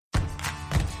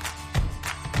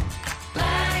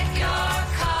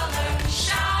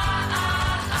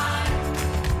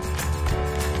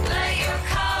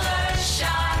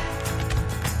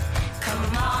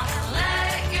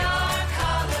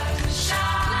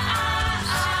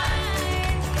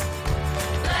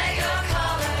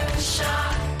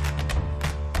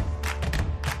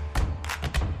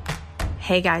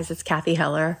Hey guys, it's Kathy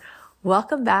Heller.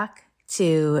 Welcome back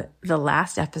to the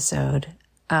last episode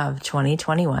of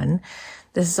 2021.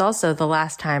 This is also the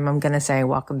last time I'm going to say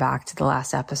welcome back to the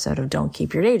last episode of Don't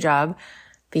Keep Your Day Job,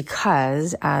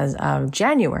 because as of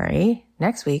January,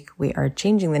 next week, we are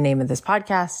changing the name of this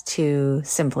podcast to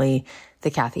simply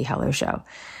The Kathy Heller Show.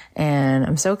 And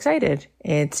I'm so excited.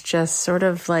 It's just sort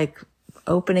of like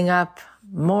opening up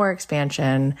more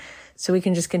expansion so we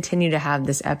can just continue to have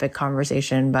this epic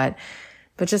conversation, but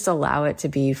just allow it to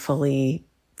be fully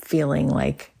feeling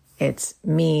like it's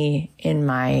me in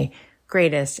my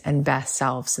greatest and best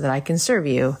self so that I can serve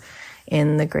you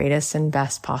in the greatest and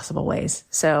best possible ways.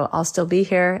 So I'll still be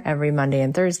here every Monday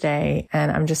and Thursday,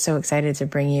 and I'm just so excited to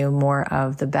bring you more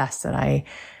of the best that I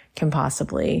can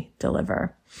possibly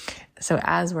deliver. So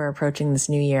as we're approaching this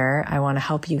new year, I want to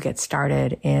help you get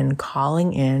started in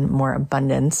calling in more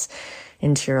abundance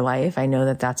into your life. I know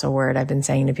that that's a word I've been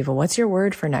saying to people, what's your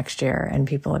word for next year? And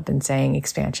people have been saying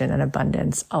expansion and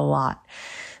abundance a lot.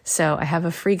 So I have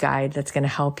a free guide that's going to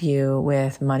help you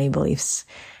with money beliefs,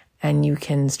 and you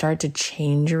can start to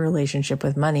change your relationship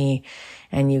with money,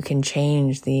 and you can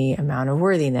change the amount of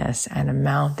worthiness and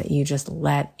amount that you just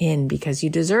let in because you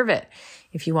deserve it.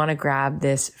 If you want to grab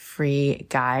this free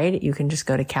guide, you can just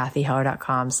go to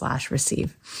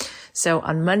kathyheller.com/receive. So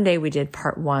on Monday, we did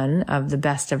part 1 of the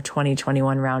best of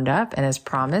 2021 roundup. And as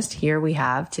promised, here we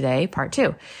have today, part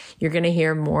 2. You're going to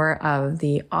hear more of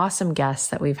the awesome guests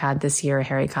that we've had this year: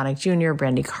 Harry Connick Jr.,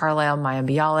 Brandi Carlile, Mayim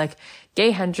Bialik,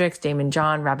 Gay Hendricks, Damon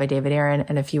John, Rabbi David Aaron,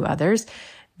 and a few others.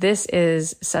 This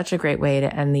is such a great way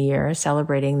to end the year,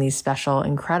 celebrating these special,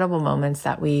 incredible moments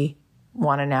that we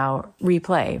want to now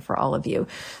replay for all of you.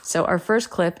 So our first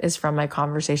clip is from my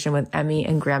conversation with Emmy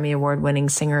and Grammy Award-winning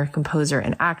singer, composer,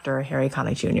 and actor, Harry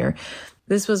Connick Jr.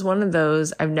 This was one of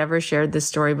those I've never shared this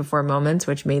story before moments,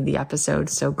 which made the episode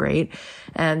so great.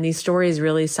 And these stories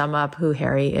really sum up who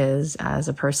Harry is as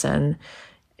a person.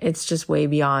 It's just way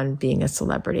beyond being a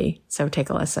celebrity. So take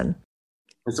a listen.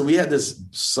 And so we had this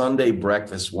Sunday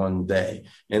breakfast one day,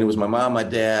 and it was my mom, my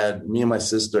dad, me and my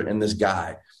sister, and this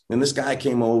guy. And this guy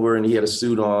came over and he had a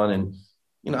suit on, and,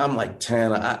 you know, I'm like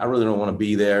 10, I really don't want to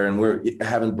be there. And we're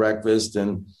having breakfast,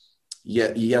 and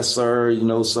yes, sir, you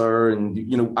know, sir. And,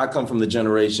 you know, I come from the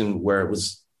generation where it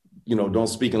was, you know, don't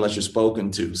speak unless you're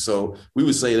spoken to. So we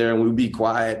would say there and we would be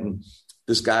quiet, and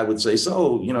this guy would say,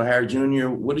 so, you know, Harry Jr.,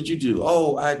 what did you do?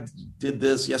 Oh, I did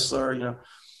this. Yes, sir. You know,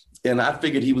 and I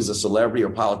figured he was a celebrity or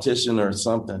politician or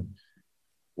something.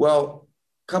 Well,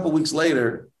 a couple of weeks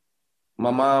later,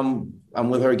 my mom, I'm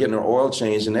with her getting her oil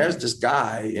changed, and there's this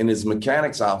guy in his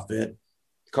mechanic's outfit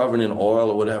covered in oil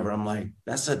or whatever. I'm like,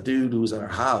 that's a dude who was at our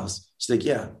house. She's like,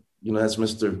 yeah, you know, that's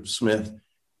Mr. Smith.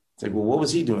 It's like, well, what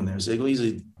was he doing there? She's like, well, he's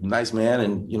a nice man,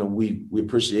 and, you know, we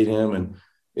appreciate him. And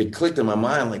it clicked in my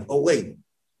mind, like, oh, wait,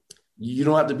 you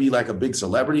don't have to be like a big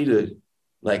celebrity to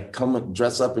like come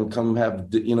dress up and come have,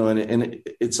 you know, and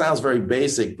it sounds very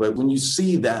basic, but when you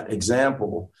see that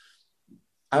example,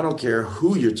 I don't care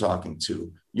who you're talking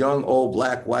to, young, old,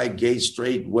 black, white, gay,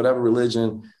 straight, whatever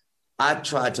religion. I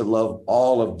try to love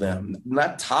all of them,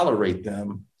 not tolerate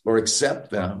them or accept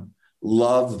them,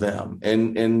 love them.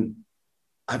 And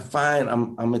I find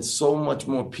I'm at so much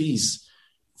more peace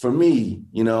for me.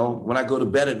 You know, when I go to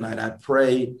bed at night, I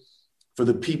pray for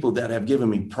the people that have given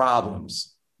me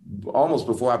problems almost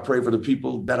before I pray for the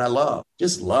people that I love.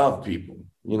 Just love people.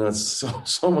 You know, it's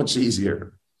so much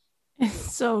easier.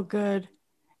 It's so good.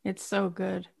 It's so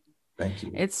good. Thank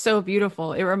you. It's so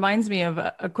beautiful. It reminds me of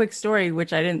a quick story,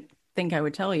 which I didn't think I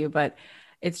would tell you, but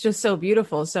it's just so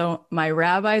beautiful. So my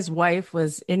rabbi's wife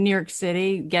was in New York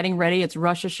City getting ready. It's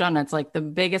Rosh Hashanah. It's like the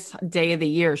biggest day of the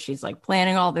year. She's like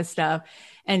planning all this stuff,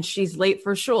 and she's late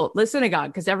for shul, the synagogue,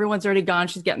 because everyone's already gone.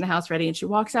 She's getting the house ready, and she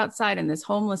walks outside, and this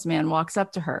homeless man walks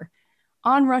up to her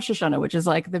on Rosh Hashanah, which is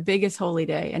like the biggest holy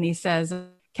day. And he says,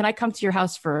 can I come to your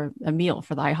house for a meal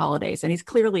for the high holidays? And he's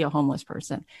clearly a homeless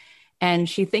person. And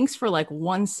she thinks for like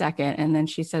 1 second. And then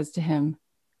she says to him,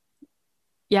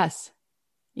 yes,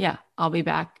 yeah, I'll be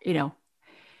back, you know.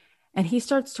 And he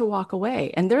starts to walk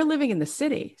away, and they're living in the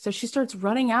city. So she starts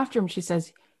running after him. She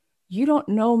says, you don't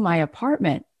know my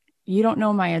apartment. You don't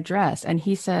know my address. And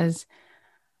he says,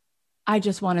 I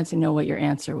just wanted to know what your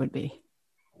answer would be.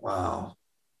 Wow.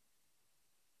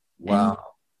 Wow.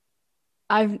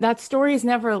 That story has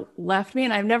never left me,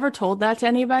 and I've never told that to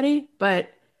anybody,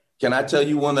 but. Can I tell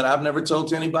you one that I've never told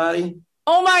to anybody?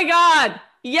 Oh my God.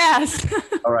 Yes.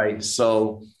 All right.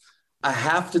 So I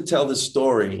have to tell the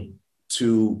story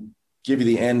to give you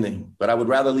the ending, but I would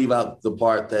rather leave out the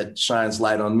part that shines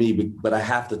light on me, but I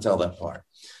have to tell that part.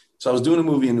 So I was doing a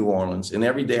movie in New Orleans, and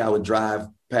every day I would drive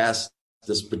past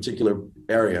this particular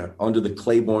area under the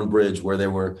Claiborne Bridge where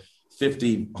there were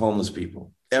 50 homeless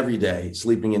people every day,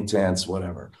 sleeping in tents,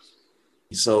 whatever.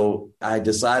 So I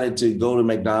decided to go to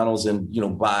McDonald's and,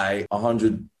 buy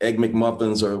 100 Egg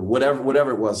McMuffins or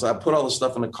whatever it was. So I put all the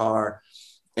stuff in the car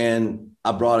and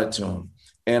I brought it to them.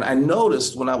 And I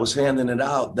noticed when I was handing it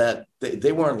out that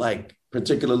they weren't like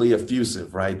particularly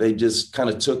effusive, right? They just kind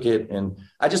of took it. And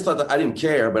I just thought that I didn't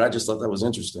care, but I just thought that was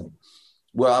interesting.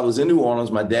 Well, I was in New Orleans,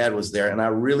 my dad was there, and I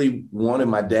really wanted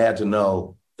my dad to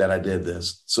know that I did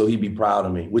this so he'd be proud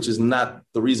of me, which is not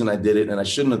the reason I did it. And I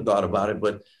shouldn't have thought about it,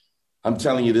 but I'm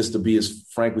telling you this to be as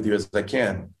frank with you as I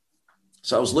can.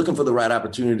 So I was looking for the right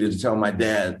opportunity to tell my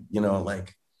dad,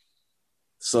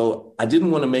 so I didn't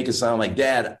want to make it sound like,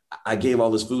 Dad, I gave all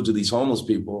this food to these homeless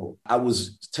people. I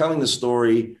was telling the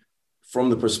story from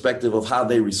the perspective of how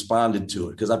they responded to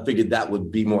it, because I figured that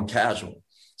would be more casual.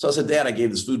 So I said, Dad, I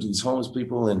gave this food to these homeless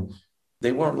people, and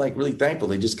they weren't like really thankful.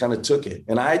 They just kind of took it.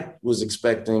 And I was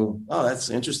expecting, oh,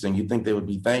 that's interesting. You'd think they would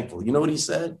be thankful. You know what he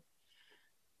said?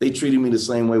 They treated me the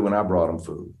same way when I brought them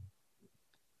food.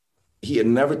 He had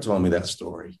never told me that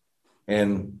story.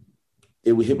 And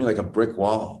it would hit me like a brick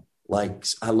wall. Like,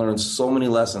 I learned so many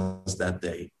lessons that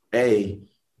day. A,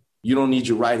 you don't need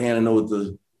your right hand to know what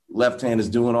the left hand is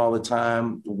doing all the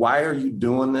time. Why are you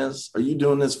doing this? Are you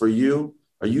doing this for you?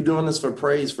 Are you doing this for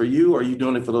praise for you? Or are you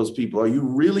doing it for those people? Are you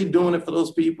really doing it for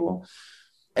those people?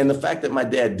 And the fact that my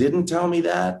dad didn't tell me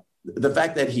that, the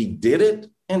fact that he did it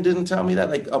and didn't tell me that,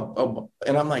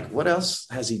 and I'm like, what else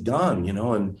has he done?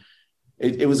 And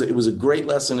it was a great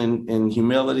lesson in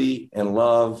humility and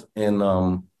love. And,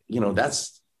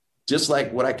 that's just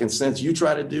like what I can sense you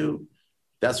try to do.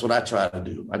 That's what I try to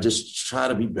do. I just try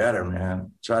to be better,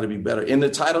 man. Try to be better. In the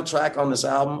title track on this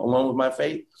album, Alone with My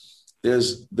Faith,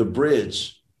 there's the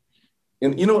bridge.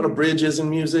 And you know what a bridge is in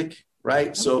music,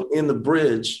 right? So in the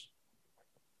bridge,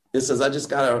 it says, I just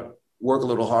got to work a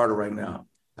little harder right now.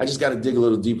 I just got to dig a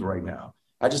little deeper right now.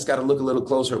 I just got to look a little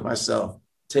closer at myself.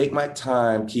 Take my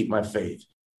time, keep my faith.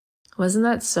 Wasn't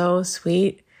that so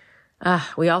sweet?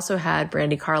 We also had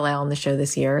Brandi Carlile on the show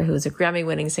this year, who is a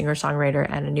Grammy-winning singer-songwriter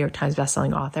and a New York Times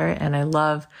bestselling author. And I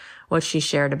love what she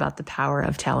shared about the power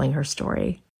of telling her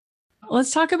story.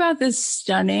 Let's talk about this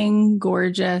stunning,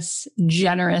 gorgeous,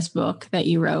 generous book that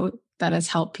you wrote that has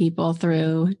helped people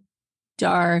through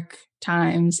dark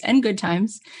times and good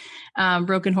times.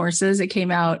 Broken Horses. It came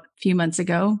out a few months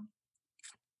ago.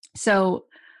 So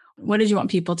what did you want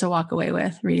people to walk away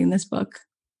with reading this book?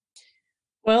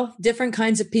 Well, different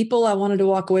kinds of people. I wanted to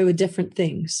walk away with different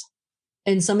things.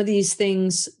 And some of these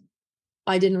things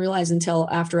I didn't realize until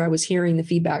after I was hearing the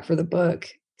feedback for the book.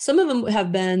 Some of them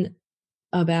have been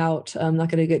about, I'm not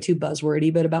going to get too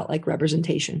buzzwordy, but about like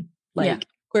representation, like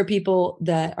queer people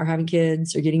that are having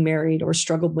kids or getting married or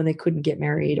struggled when they couldn't get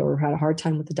married or had a hard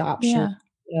time with adoption,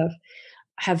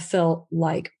 have felt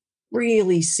like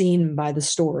really seen by the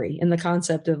story and the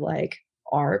concept of like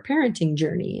our parenting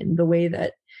journey and the way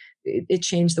that it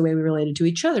changed the way we related to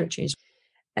each other. It changed.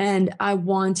 And I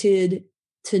wanted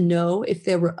to know if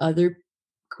there were other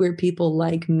queer people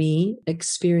like me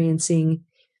experiencing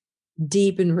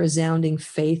deep and resounding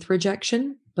faith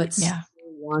rejection, but still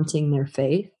wanting their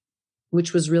faith,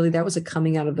 which was really, that was a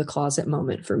coming out of the closet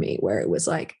moment for me, where it was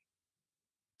like,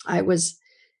 I was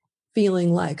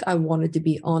feeling like I wanted to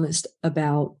be honest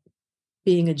about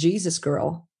being a Jesus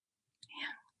girl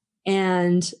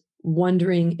and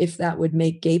wondering if that would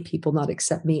make gay people not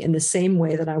accept me in the same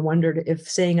way that I wondered if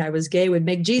saying I was gay would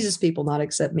make Jesus people not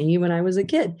accept me when I was a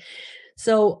kid.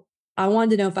 So I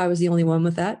wanted to know if I was the only one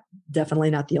with that.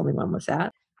 Definitely not the only one with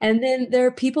that. And then there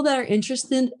are people that are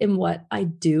interested in what I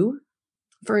do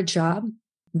for a job,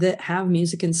 that have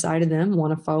music inside of them,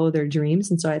 want to follow their dreams.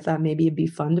 And so I thought maybe it'd be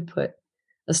fun to put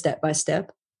a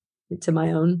step-by-step into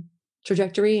my own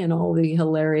trajectory and all the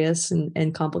hilarious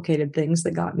and complicated things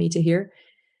that got me to here.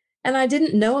 And I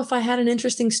didn't know if I had an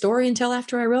interesting story until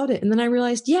after I wrote it. And then I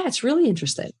realized, yeah, it's really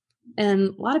interesting. And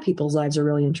a lot of people's lives are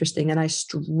really interesting. And I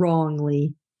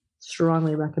strongly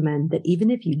recommend that even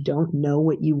if you don't know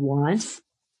what you want,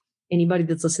 anybody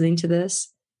that's listening to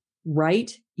this,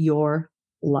 write your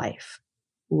life.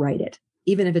 Write it.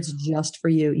 Even if it's just for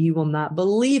you, you will not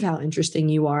believe how interesting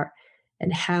you are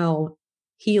and how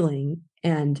healing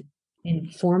and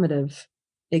informative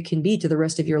it can be to the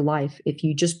rest of your life if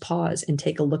you just pause and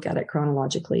take a look at it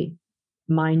chronologically.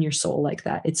 Mine your soul like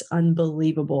that. It's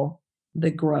unbelievable,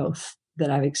 the growth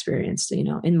that I've experienced,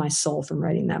 in my soul from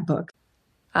writing that book.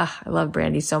 I love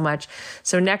Brandi so much.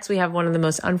 So next we have one of the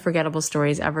most unforgettable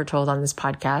stories ever told on this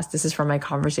podcast. This is from my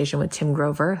conversation with Tim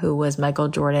Grover, who was Michael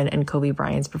Jordan and Kobe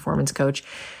Bryant's performance coach.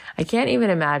 I can't even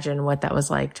imagine what that was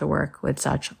like to work with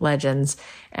such legends.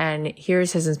 And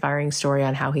here's his inspiring story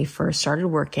on how he first started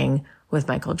working with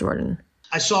Michael Jordan.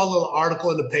 I saw a little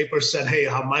article in the paper said, hey,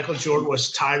 how Michael Jordan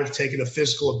was tired of taking a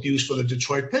physical abuse for the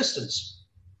Detroit Pistons.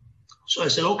 So I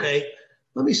said, okay,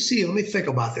 let me think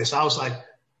about this. I was like,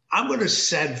 I'm going to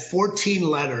send 14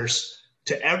 letters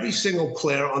to every single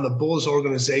player on the Bulls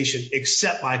organization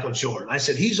except Michael Jordan. I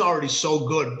said, he's already so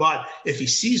good, but if he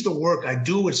sees the work I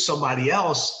do with somebody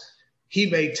else, he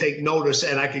may take notice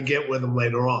and I can get with him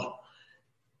later on.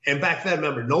 And back then,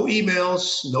 remember, no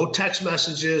emails, no text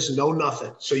messages, no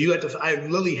nothing. So I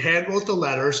literally hand wrote the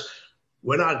letters,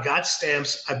 went out, got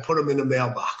stamps, I put them in the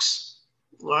mailbox.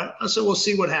 All right. I said, we'll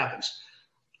see what happens.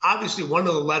 Obviously, one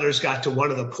of the letters got to one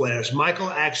of the players.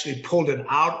 Michael actually pulled it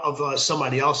out of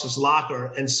somebody else's locker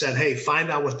and said, hey,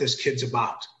 find out what this kid's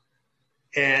about.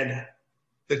 And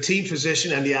the team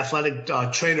physician and the athletic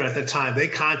trainer at the time, they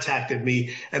contacted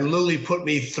me and literally put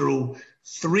me through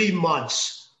 3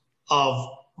 months of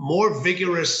more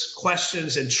vigorous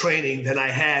questions and training than I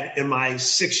had in my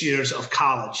 6 years of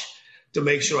college to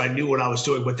make sure I knew what I was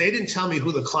doing. But they didn't tell me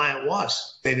who the client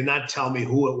was. They did not tell me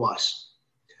who it was.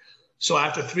 So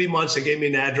after 3 months, they gave me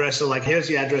an address and like, here's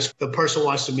the address. The person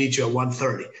wants to meet you at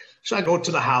 1:30. So I go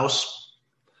to the house.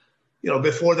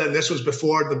 Before then, this was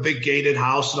before the big gated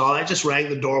house and all. I just rang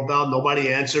the doorbell.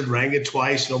 Nobody answered, rang it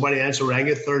twice. Nobody answered, rang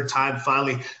it third time.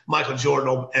 Finally, Michael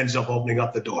Jordan ends up opening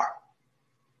up the door.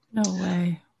 No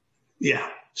way. Yeah.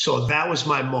 So that was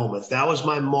my moment. That was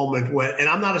my moment and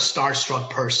I'm not a starstruck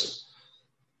person,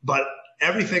 but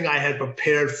everything I had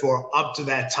prepared for up to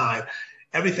that time,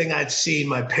 everything I'd seen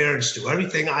my parents do,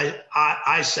 everything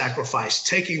I sacrificed,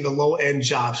 taking the low-end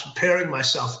jobs, preparing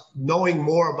myself, knowing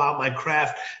more about my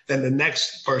craft than the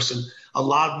next person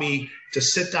allowed me to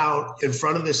sit down in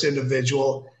front of this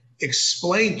individual,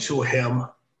 explain to him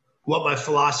what my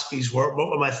philosophies were,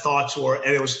 what my thoughts were,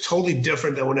 and it was totally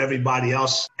different than what everybody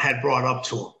else had brought up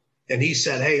to him. And he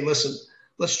said, hey, listen,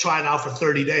 let's try it out for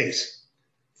 30 days.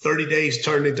 30 days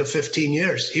turned into 15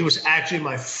 years. He was actually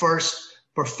my first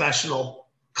professional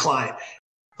client.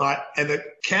 All right. And the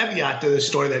caveat to this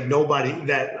story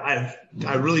that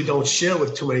I really don't share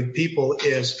with too many people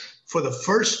is for the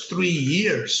first 3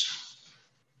 years,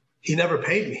 he never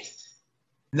paid me.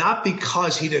 Not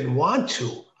because he didn't want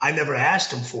to. I never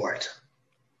asked him for it.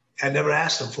 And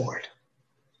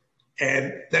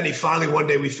then he finally, one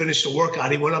day we finished the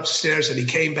workout. He went upstairs and he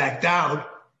came back down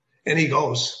and he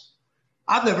goes,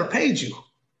 I've never paid you.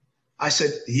 I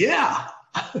said, yeah.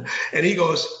 And he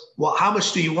goes, well, how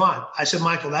much do you want? I said,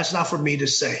 Michael, that's not for me to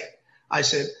say. I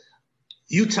said,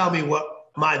 you tell me what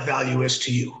my value is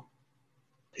to you.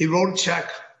 He wrote a check,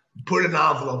 put it in an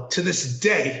envelope. To this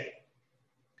day,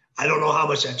 I don't know how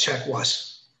much that check was.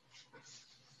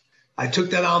 I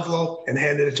took that envelope and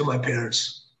handed it to my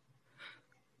parents.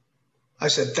 I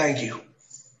said, thank you.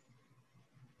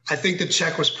 I think the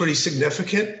check was pretty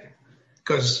significant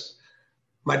because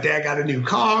my dad got a new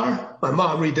car. My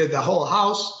mom redid the whole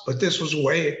house. But this was a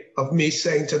way of me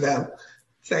saying to them,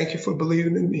 thank you for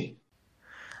believing in me.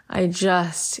 I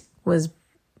just was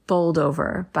bowled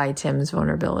over by Tim's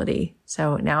vulnerability.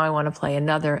 So now I want to play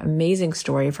another amazing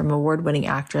story from award-winning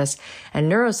actress and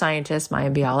neuroscientist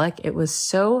Mayim Bialik. It was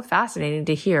so fascinating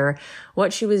to hear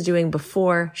what she was doing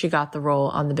before she got the role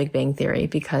on The Big Bang Theory,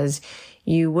 because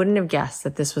you wouldn't have guessed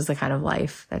that this was the kind of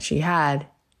life that she had.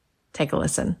 Take a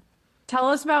listen. Tell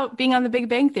us about being on The Big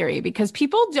Bang Theory, because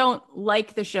people don't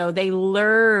like the show. They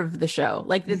love the show.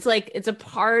 Like it's a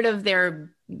part of their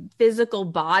physical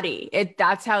body.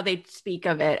 That's how they speak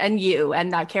of it, and you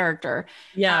and that character.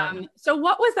 Yeah. So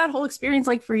what was that whole experience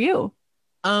like for you?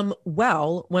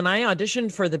 Well, when I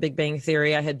auditioned for The Big Bang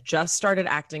Theory, I had just started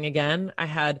acting again. I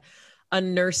had a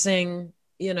nursing,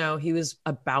 he was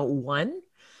about 1,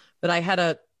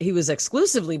 but he was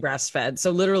exclusively breastfed.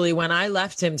 So literally when I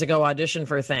left him to go audition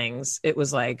for things, it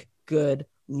was like, good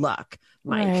luck,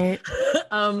 Mike.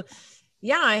 Right.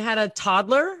 Yeah, I had a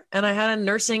toddler and I had a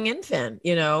nursing infant,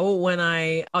 when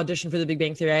I auditioned for The Big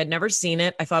Bang Theory. I had never seen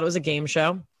it. I thought it was a game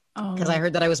show because I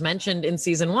heard that I was mentioned in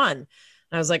season 1. And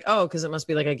I was like, oh, because it must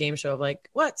be like a game show of like,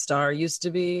 what star used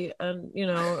to be a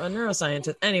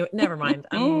neuroscientist. Anyway, never mind.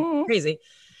 I'm crazy.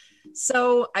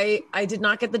 So I did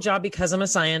not get the job because I'm a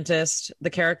scientist.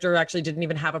 The character actually didn't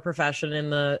even have a profession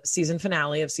in the season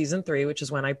finale of season 3, which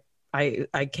is when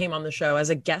I came on the show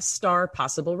as a guest star,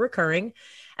 possible recurring.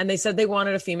 And they said they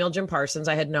wanted a female Jim Parsons.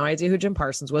 I had no idea who Jim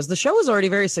Parsons was. The show was already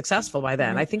very successful by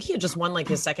then. I think he had just won like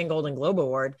his second Golden Globe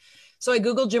Award. So I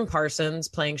Googled Jim Parsons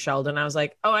playing Sheldon. I was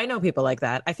like, oh, I know people like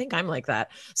that. I think I'm like that.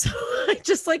 So I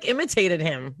just like imitated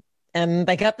him and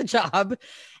I got the job.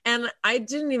 And I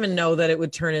didn't even know that it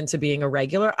would turn into being a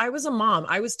regular. I was a mom.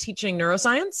 I was teaching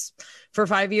neuroscience for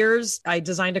 5 years. I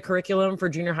designed a curriculum for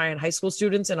junior high and high school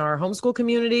students in our homeschool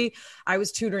community. I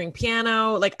was tutoring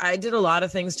piano. Like, I did a lot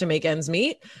of things to make ends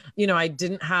meet. You know, I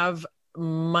didn't have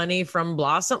money from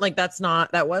Blossom. Like,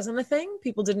 that wasn't a thing.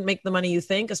 People didn't make the money you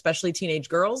think, especially teenage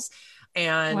girls.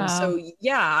 And so,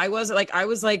 yeah, I was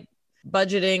like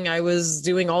budgeting. I was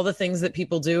doing all the things that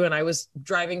people do. And I was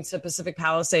driving to Pacific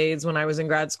Palisades when I was in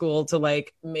grad school to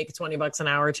like make $20 an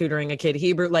hour tutoring a kid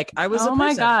Hebrew. Like, I was, oh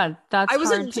my God, I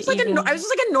was just like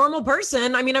a normal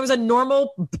person. I mean, I was a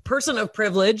normal person of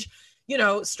privilege, you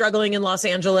know, struggling in Los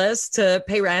Angeles to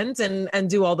pay rent and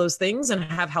do all those things and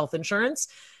have health insurance.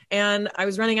 And I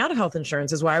was running out of health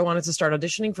insurance, is why I wanted to start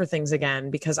auditioning for things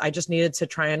again, because I just needed to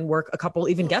try and work a couple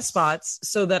even guest spots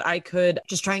so that I could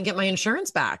just try and get my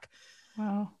insurance back.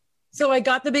 Wow. So I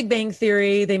got The Big Bang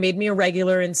Theory. They made me a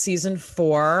regular in season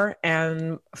 4,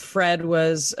 and Fred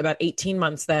was about 18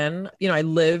 months then. You know, I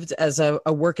lived as a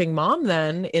working mom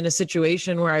then in a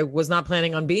situation where I was not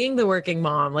planning on being the working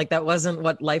mom. Like, that wasn't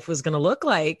what life was going to look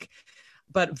like.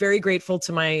 But very grateful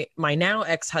to my now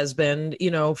ex-husband,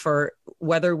 you know, for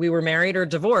whether we were married or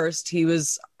divorced. He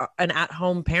was an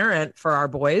at-home parent for our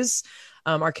boys.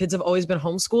 Our kids have always been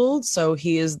homeschooled. So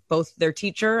he is both their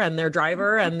teacher and their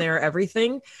driver and their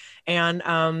everything. And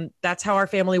that's how our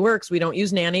family works. We don't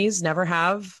use nannies, never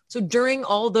have. So during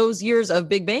all those years of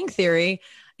Big Bang Theory,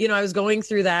 you know, I was going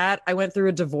through that. I went through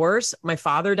a divorce. My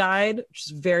father died, which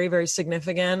is very, very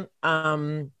significant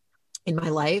in my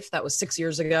life. That was 6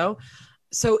 years ago.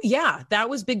 So yeah, that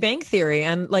was Big Bang Theory.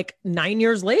 And like 9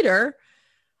 years later,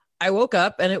 I woke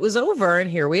up and it was over,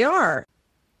 and here we are.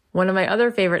 One of my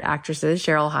other favorite actresses,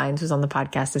 Cheryl Hines, was on the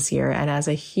podcast this year. And as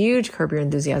a huge Curb Your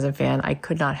Enthusiasm fan, I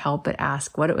could not help but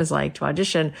ask what it was like to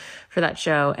audition for that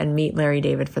show and meet Larry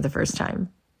David for the first time.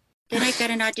 Then I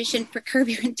got an audition for Curb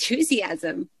Your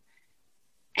Enthusiasm.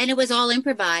 And it was all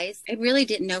improvised. I really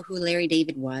didn't know who Larry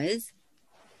David was.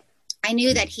 I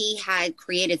knew that he had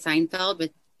created Seinfeld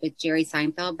with Jerry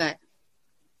Seinfeld, but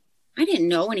I didn't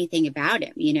know anything about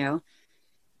him, you know.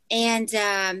 And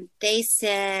they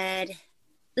said,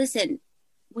 listen,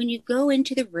 when you go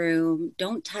into the room,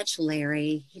 don't touch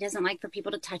Larry. He doesn't like for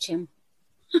people to touch him.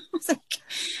 I was like,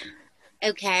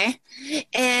 okay.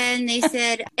 And they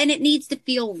said, and it needs to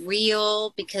feel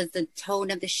real because the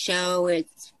tone of the show, it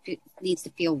needs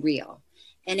to feel real.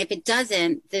 And if it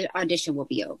doesn't, the audition will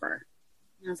be over.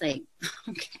 And I was like,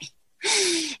 okay.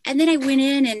 And then I went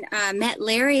in and met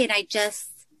Larry, and I just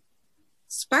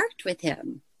sparked with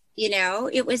him. You know,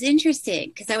 it was interesting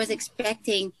because I was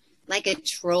expecting like a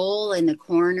troll in the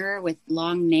corner with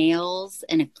long nails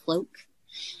and a cloak.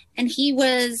 And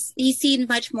he seemed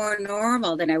much more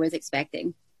normal than I was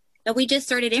expecting. But we just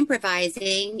started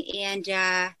improvising, and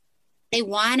they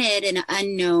wanted an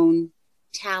unknown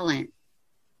talent,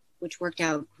 which worked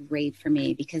out great for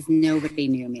me because nobody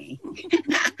knew me.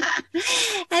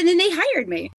 And then they hired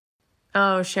me.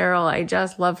 Oh, Cheryl, I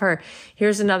just love her.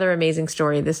 Here's another amazing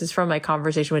story. This is from my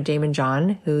conversation with Damon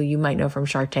John, who you might know from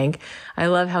Shark Tank. I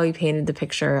love how he painted the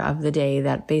picture of the day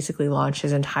that basically launched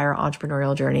his entire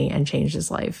entrepreneurial journey and changed his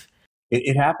life.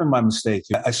 It happened by mistake.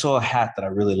 I saw a hat that I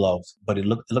really loved, but it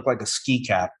looked like a ski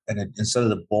cap, and instead of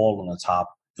the ball on the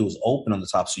top, it was open on the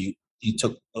top. So you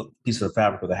took a piece of the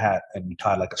fabric of the hat and you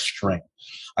tied like a string.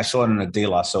 I saw it in a De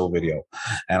La Soul video,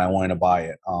 and I wanted to buy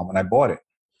it, and I bought it.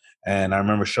 And I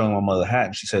remember showing my mother the hat,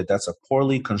 and she said, that's a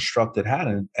poorly constructed hat,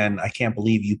 and I can't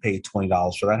believe you paid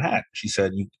 $20 for that hat. She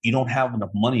said, you don't have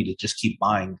enough money to just keep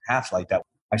buying hats like that.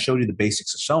 I showed you the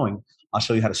basics of sewing. I'll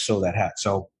show you how to sew that hat.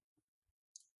 So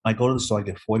I go to the store, I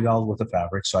get $40 worth of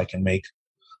fabric so I can make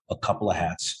a couple of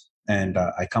hats. And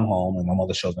I come home, and my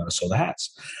mother shows me how to sew the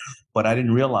hats. But I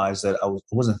didn't realize that I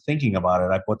wasn't thinking about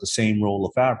it. I bought the same roll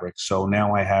of fabric. So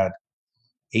now I had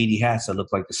 80 hats that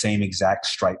looked like the same exact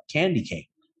striped candy cane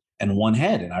and one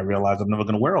head. And I realized I'm never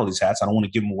going to wear all these hats. I don't want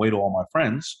to give them away to all my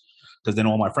friends because then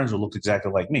all my friends will look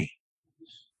exactly like me.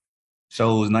 So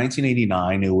it was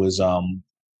 1989. It was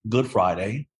Good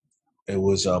Friday. It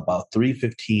was about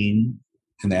 3:15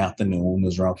 in the afternoon. It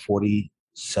was around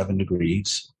 47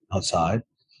 degrees outside.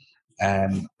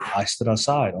 And I stood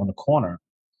outside on the corner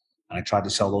and I tried to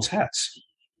sell those hats.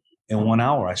 In 1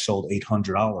 hour, I sold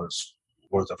 $800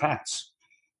 worth of hats.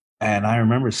 And I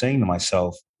remember saying to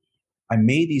myself, I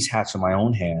made these hats with my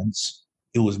own hands.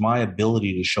 It was my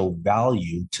ability to show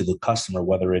value to the customer,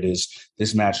 whether it is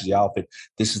this matches the outfit,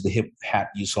 this is the hip hat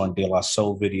you saw in De La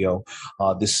Soul video,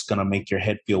 this is going to make your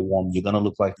head feel warm, you're going to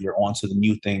look like you're onto the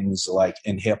new things like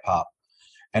in hip hop.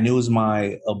 And it was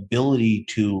my ability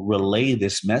to relay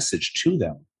this message to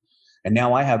them. And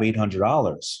now I have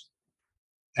 $800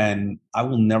 and I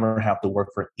will never have to work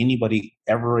for anybody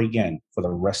ever again for the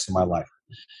rest of my life.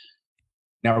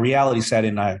 Now, reality set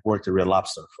in, I worked at Red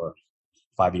Lobster for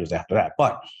 5 years after that.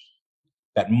 But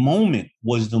that moment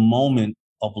was the moment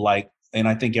of like, and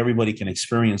I think everybody can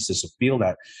experience this or feel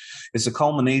that. It's a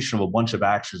culmination of a bunch of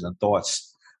actions and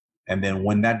thoughts. And then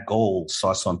when that goal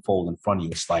starts to unfold in front of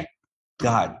you, it's like,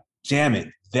 God damn it,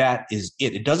 that is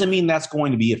it. It doesn't mean that's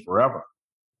going to be it forever.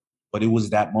 But it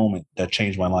was that moment that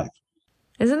changed my life.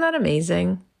 Isn't that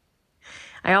amazing?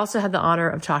 I also had the honor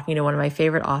of talking to one of my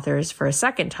favorite authors for a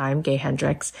second time, Gay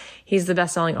Hendricks. He's the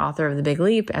best-selling author of The Big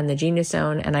Leap and The Genius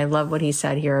Zone, and I love what he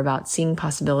said here about seeing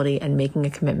possibility and making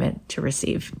a commitment to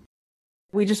receive.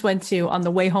 We just went to, on the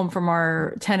way home from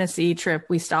our Tennessee trip,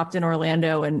 we stopped in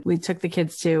Orlando and we took the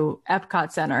kids to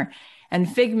Epcot Center.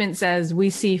 And Figment says,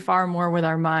 we see far more with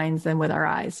our minds than with our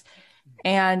eyes.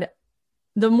 And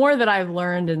the more that I've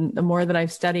learned and the more that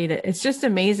I've studied it, it's just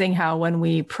amazing how when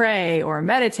we pray or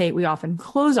meditate, we often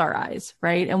close our eyes,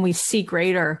 right? And we see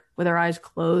greater with our eyes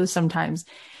closed sometimes.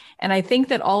 And I think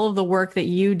that all of the work that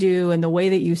you do and the way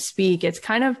that you speak, it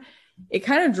kind of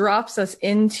drops us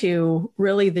into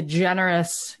really the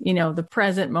generous, the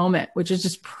present moment, which is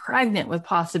just pregnant with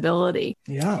possibility.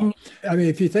 Yeah. I mean,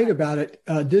 if you think about it,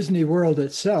 Disney World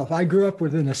itself, I grew up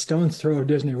within a stone's throw of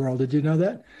Disney World. Did you know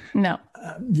that? No.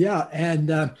 Yeah.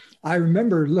 And I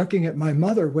remember looking at my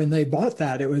mother when they bought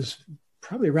that. It was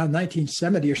probably around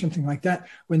 1970 or something like that,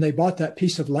 when they bought that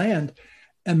piece of land.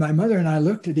 And my mother and I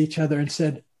looked at each other and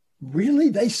said, really?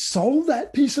 They sold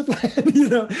that piece of land?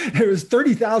 It was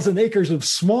 30,000 acres of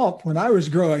swamp when I was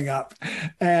growing up.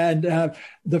 And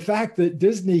the fact that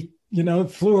Disney,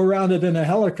 flew around it in a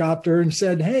helicopter and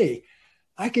said, hey,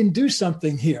 I can do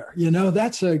something here.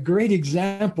 That's a great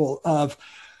example of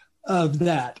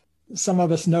that. Some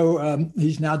of us know,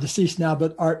 he's now deceased now,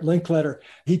 but Art Linkletter,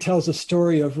 he tells a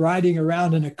story of riding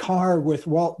around in a car with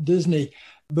Walt Disney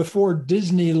before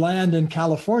Disneyland in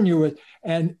California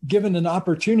and given an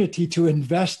opportunity to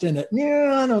invest in it.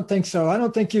 Yeah, I don't think so. I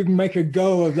don't think you can make a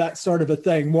go of that sort of a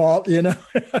thing, Walt, and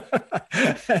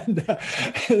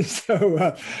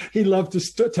so he loved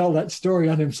to tell that story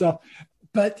on himself.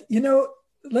 But,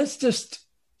 let's just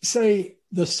say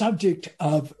the subject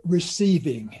of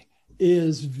receiving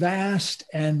is vast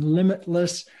and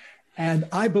limitless. And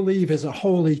I believe is a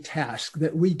holy task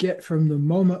that we get from the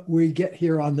moment we get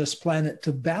here on this planet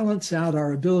to balance out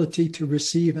our ability to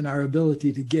receive and our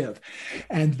ability to give.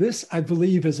 And this, I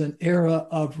believe, is an era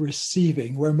of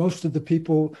receiving where most of the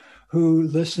people who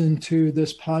listen to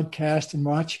this podcast and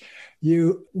watch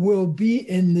you will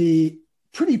be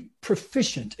pretty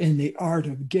proficient in the art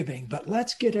of giving. But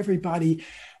let's get everybody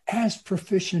as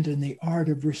proficient in the art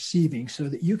of receiving so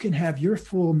that you can have your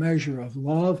full measure of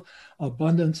love,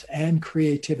 abundance, and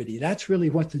creativity. That's really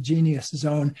what the Genius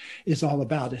Zone is all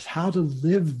about, is how to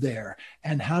live there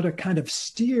and how to kind of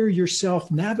steer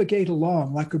yourself, navigate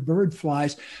along like a bird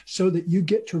flies so that you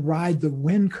get to ride the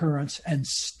wind currents and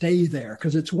stay there.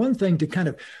 Because it's one thing to kind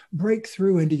of break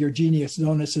through into your Genius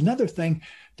Zone. It's another thing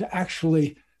to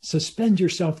actually suspend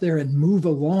yourself there and move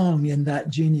along in that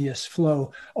genius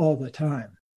flow all the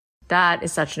time. That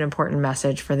is such an important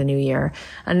message for the new year.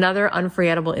 Another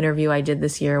unforgettable interview I did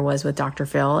this year was with Dr.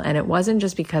 Phil, and it wasn't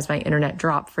just because my internet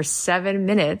dropped for 7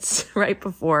 minutes right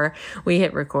before we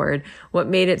hit record. What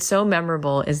made it so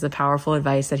memorable is the powerful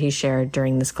advice that he shared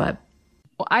during this clip.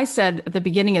 Well, I said at the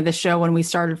beginning of the show when we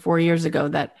started 4 years ago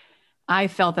that I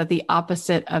felt that the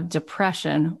opposite of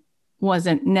depression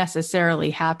wasn't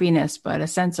necessarily happiness, but a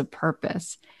sense of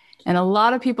purpose. And a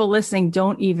lot of people listening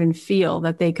don't even feel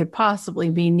that they could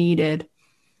possibly be needed.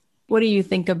 What do you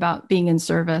think about being in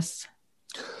service?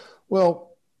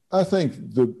 Well, I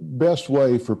think the best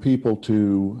way for people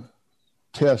to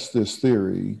test this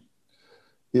theory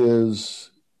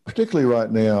is, particularly right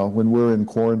now when we're in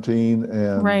quarantine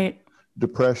and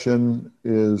depression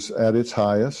is at its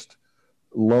highest,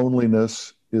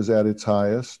 loneliness is at its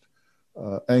highest,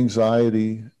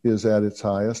 anxiety is at its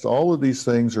highest. All of these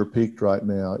things are peaked right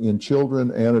now in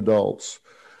children and adults.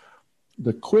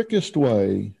 The quickest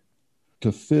way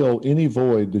to fill any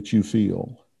void that you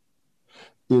feel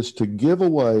is to give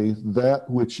away that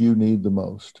which you need the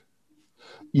most.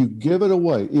 You give it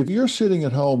away. If you're sitting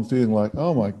at home feeling like,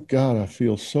 oh my God, I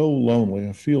feel so lonely,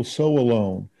 I feel so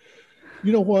alone,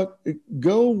 you know what?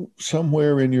 Go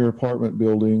somewhere in your apartment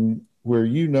building where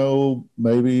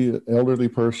maybe an elderly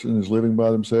person is living by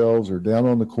themselves, or down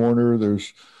on the corner,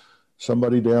 there's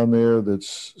somebody down there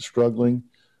that's struggling.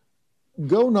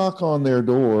 Go knock on their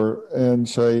door and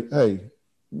say, hey,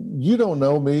 you don't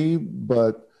know me,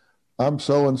 but I'm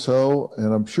so-and-so,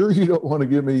 and I'm sure you don't want to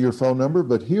give me your phone number,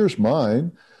 but here's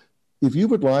mine. If you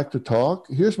would like to talk,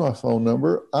 here's my phone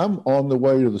number. I'm on the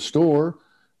way to the store.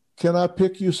 Can I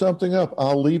pick you something up?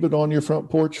 I'll leave it on your front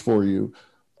porch for you.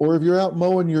 Or if you're out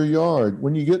mowing your yard,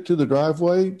 when you get to the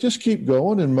driveway, just keep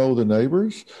going and mow the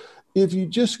neighbors. If you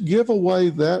just give away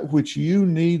that which you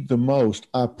need the most,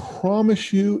 I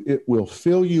promise you it will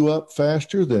fill you up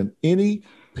faster than any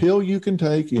pill you can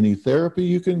take, any therapy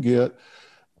you can get,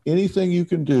 anything you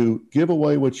can do. Give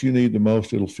away what you need the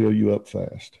most. It'll fill you up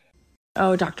fast.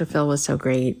 Oh, Dr. Phil was so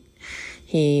great.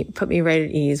 He put me right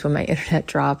at ease when my internet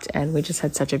dropped, and we just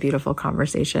had such a beautiful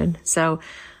conversation. So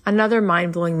another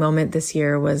mind-blowing moment this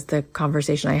year was the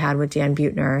conversation I had with Dan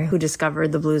Buettner, who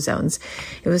discovered the Blue Zones.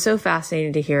 It was so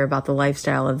fascinating to hear about the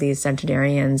lifestyle of these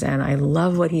centenarians, and I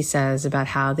love what he says about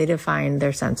how they define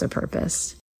their sense of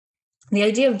purpose. The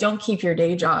idea of don't keep your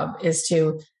day job is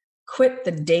to quit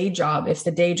the day job if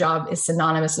the day job is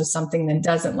synonymous with something that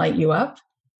doesn't light you up.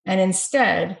 And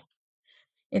instead,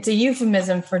 it's a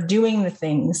euphemism for doing the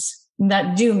things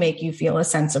that do make you feel a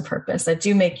sense of purpose, that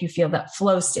do make you feel that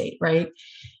flow state, right?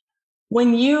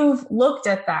 When you've looked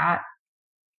at that,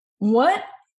 what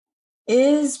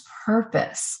is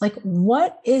purpose? Like,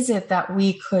 what is it that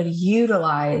we could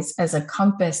utilize as a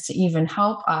compass to even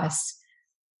help us?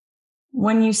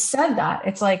 When you said that,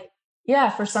 it's like, yeah,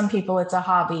 for some people it's a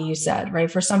hobby, you said, right?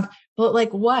 For some, but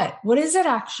like what does it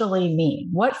actually mean?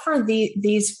 What for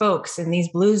these folks in these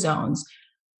blue zones,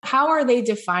 how are they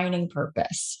defining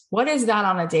purpose? What is that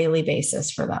on a daily basis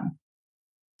for them?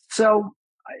 So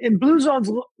in blue zones,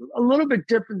 a little bit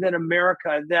different than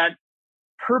America, that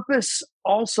purpose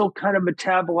also kind of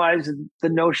metabolizes the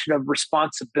notion of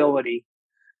responsibility.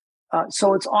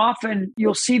 So it's often,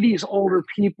 you'll see these older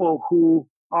people who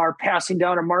are passing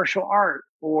down a martial art,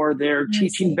 or they're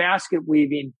teaching basket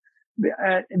weaving.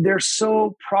 They're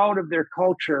so proud of their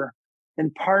culture.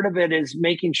 And part of it is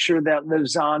making sure that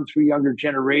lives on through younger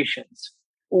generations.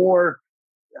 Or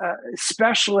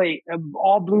especially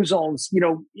all blue zones,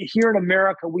 here in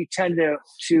America, we tend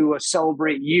to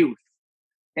celebrate youth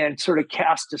and sort of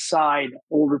cast aside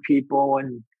older people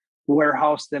and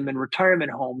warehouse them in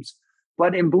retirement homes.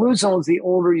 But in blue zones, the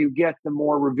older you get, the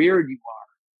more revered you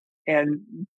are. And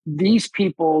these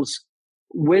people's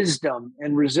wisdom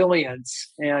and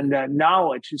resilience and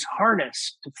knowledge is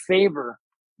harnessed to favor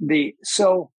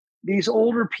so these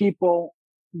older people,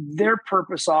 their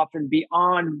purpose often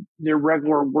beyond their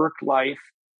regular work life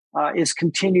is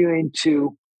continuing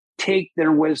to take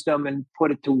their wisdom and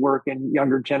put it to work in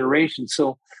younger generations.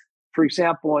 So, for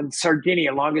example, in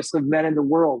Sardinia, longest lived men in the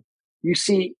world, you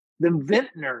see the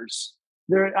vintners.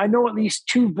 I know at least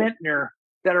 2 vintner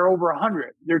that are over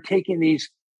 100. They're taking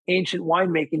these ancient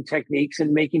winemaking techniques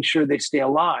and making sure they stay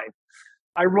alive.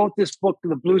 I wrote this book,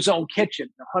 The Blue Zone Kitchen,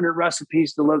 100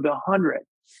 Recipes to Live to 100.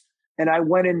 And I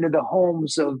went into the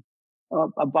homes of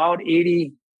about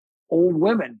 80 old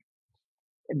women.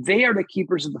 They are the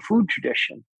keepers of the food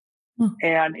tradition.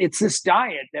 And it's this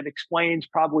diet that explains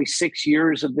probably 6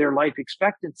 years of their life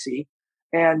expectancy.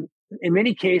 And in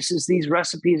many cases, these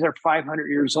recipes are 500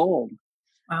 years old.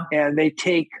 Wow. And they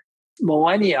take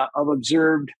millennia of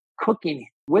observed cooking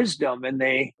wisdom and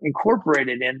they incorporate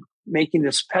it in making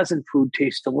this peasant food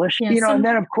taste delicious. Yes, and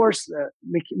then of course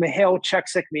Mihail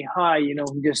Csikszentmihalyi,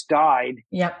 who just died.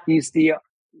 Yep. He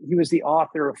was the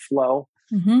author of Flow.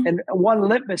 Mm-hmm. And one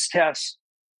litmus test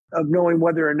of knowing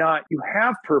whether or not you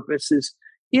have purpose is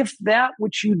if that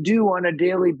which you do on a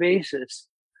daily basis,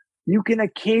 you can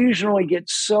occasionally get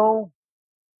so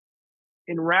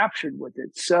enraptured with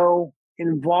it, so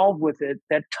involved with it,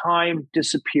 that time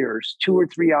disappears. 2 or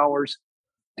 3 hours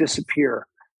disappear.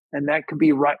 And that could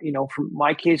be, from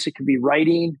my case, it could be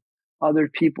writing. Other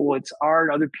people, it's art.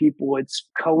 Other people, it's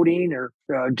coding or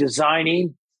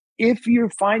designing. If you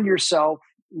find yourself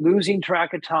losing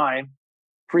track of time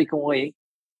frequently,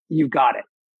 you've got it.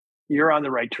 You're on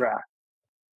the right track.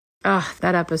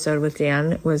 That episode with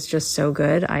Dan was just so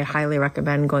good. I highly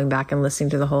recommend going back and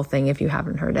listening to the whole thing if you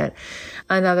haven't heard it.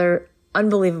 Another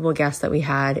unbelievable guest that we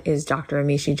had is Dr.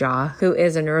 Amishi Jha, who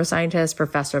is a neuroscientist,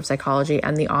 professor of psychology,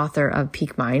 and the author of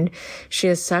Peak Mind. She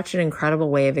has such an incredible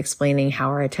way of explaining how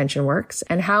our attention works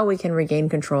and how we can regain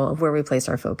control of where we place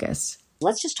our focus.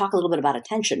 Let's just talk a little bit about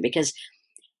attention, because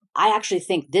I actually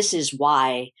think this is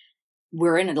why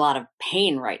we're in a lot of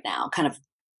pain right now. Kind of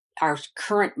our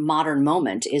current modern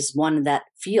moment is one that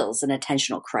feels an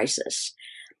attentional crisis.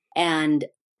 And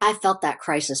I felt that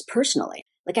crisis personally.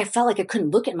 Like I felt like I couldn't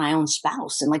look at my own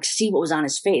spouse and like see what was on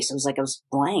his face. It was like I was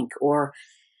blank. Or,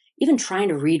 even trying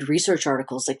to read research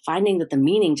articles, like finding that the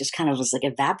meaning just kind of was like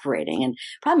evaporating. And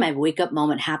probably my wake up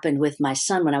moment happened with my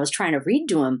son when I was trying to read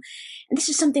to him. And this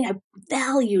is something I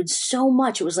valued so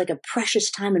much. It was like a precious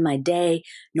time in my day.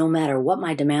 No matter what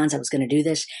my demands, I was going to do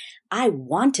this. I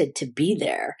wanted to be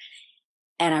there.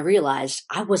 And I realized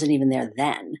I wasn't even there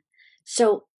then.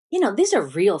 So, these are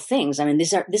real things. I mean,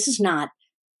 this is not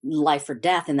life or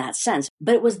death in that sense,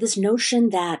 but it was this notion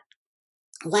that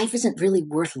life isn't really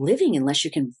worth living unless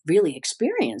you can really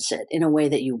experience it in a way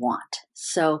that you want.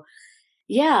 So,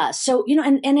 yeah. So,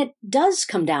 and it does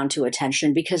come down to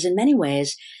attention, because in many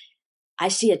ways, I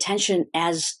see attention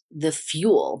as the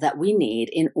fuel that we need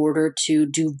in order to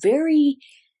do very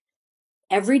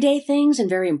everyday things and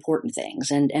very important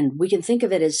things. And we can think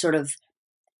of it as sort of,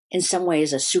 in some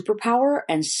ways, a superpower,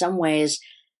 and some ways,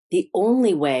 the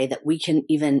only way that we can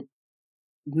even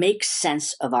make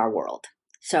sense of our world.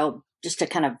 So just to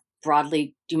kind of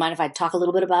broadly, do you mind if I talk a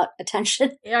little bit about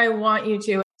attention? Yeah, I want you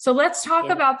to. So let's talk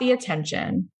about the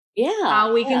attention. Yeah.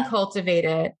 How we can cultivate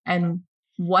it and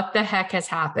what the heck has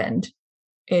happened.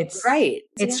 It's right.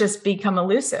 It's just become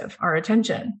elusive, our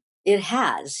attention. It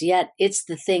has, yet it's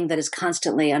the thing that is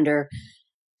constantly under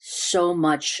so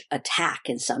much attack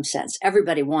in some sense.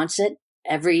 Everybody wants it.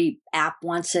 Every app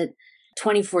wants it.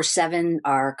 24/7,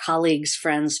 our colleagues,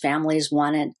 friends, families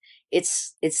want it.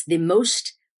 It's the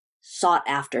most sought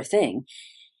after thing.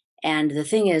 And the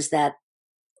thing is that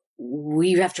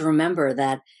we have to remember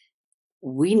that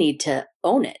we need to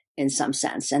own it in some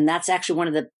sense. And that's actually one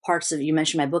of the parts of, you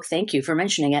mentioned my book. Thank you for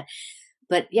mentioning it.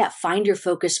 But yeah, find your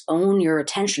focus, own your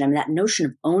attention. I mean, that notion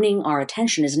of owning our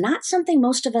attention is not something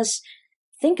most of us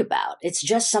think about. It's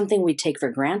just something we take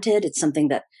for granted. It's something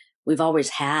that we've always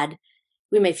had.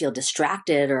 We may feel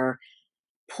distracted or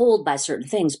pulled by certain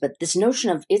things, but this notion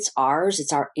of it's ours,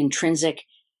 it's our intrinsic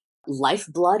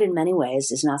lifeblood in many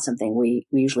ways, is not something we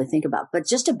usually think about. But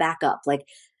just to back up, like,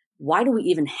 why do we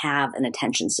even have an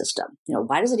attention system?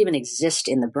 Why does it even exist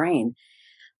in the brain?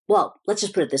 Well, let's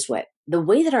just put it this way. The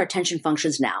way that our attention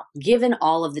functions now, given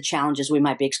all of the challenges we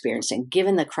might be experiencing,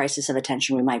 given the crisis of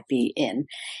attention we might be in,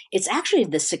 it's actually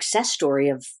the success story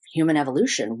of human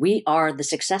evolution. We are the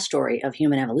success story of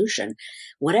human evolution.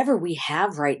 Whatever we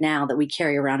have right now that we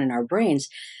carry around in our brains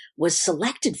was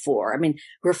selected for,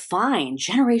 refined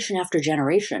generation after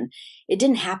generation. It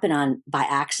didn't happen by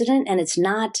accident, and it's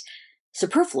not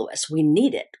superfluous. We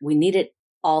need it. We need it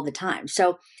all the time.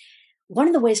 So one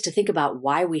of the ways to think about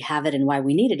why we have it and why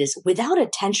we need it is, without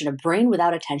attention, a brain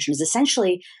without attention is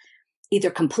essentially either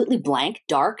completely blank,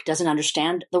 dark, doesn't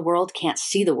understand the world, can't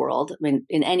see the world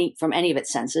from any of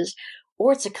its senses,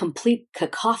 or it's a complete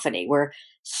cacophony where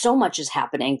so much is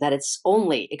happening that it's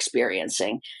only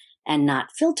experiencing and not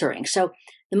filtering. So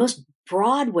the most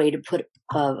broad way to put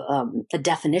a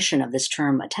definition of this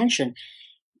term attention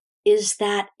is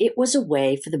that it was a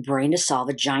way for the brain to solve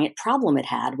a giant problem it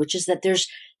had, which is that there's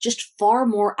just far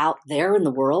more out there in the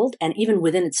world, and even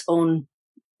within its own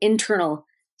internal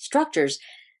structures,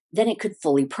 than it could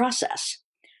fully process.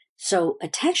 So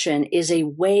attention is a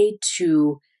way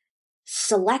to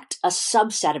select a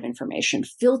subset of information,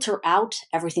 filter out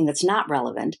everything that's not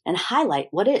relevant, and highlight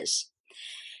what is.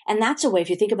 And that's a way,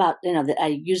 if you think about,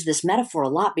 I use this metaphor a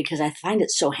lot because I find it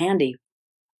so handy.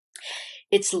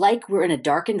 It's like we're in a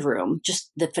darkened room.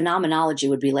 Just the phenomenology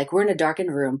would be like we're in a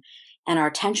darkened room and our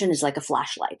attention is like a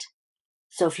flashlight.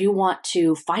 So if you want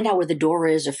to find out where the door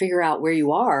is or figure out where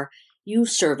you are, you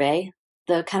survey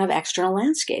the kind of external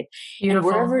landscape. Beautiful.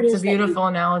 And wherever it is, it's a beautiful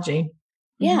analogy.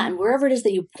 Yeah. Mm-hmm. And wherever it is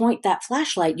that you point that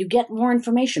flashlight, you get more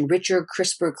information, richer,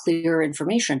 crisper, clearer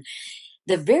information.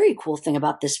 The very cool thing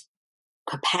about this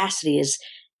capacity is,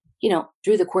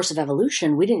 through the course of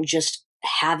evolution, we didn't just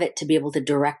have it to be able to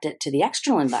direct it to the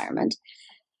external environment,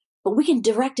 but we can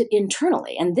direct it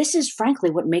internally. And this is frankly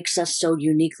what makes us so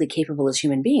uniquely capable as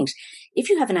human beings. If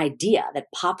you have an idea that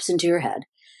pops into your head,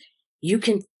 you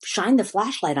can shine the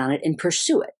flashlight on it and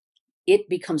pursue it. It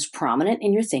becomes prominent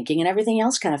in your thinking and everything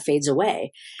else kind of fades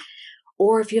away.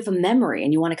 Or if you have a memory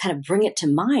and you want to kind of bring it to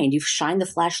mind, you shine the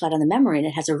flashlight on the memory and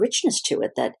it has a richness to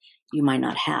it that you might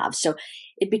not have. So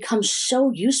it becomes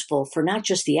so useful for not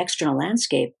just the external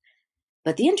landscape,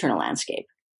 but the internal landscape.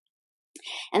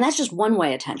 And that's just one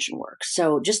way attention works.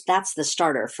 So just that's the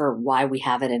starter for why we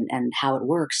have it and how it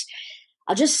works.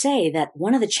 I'll just say that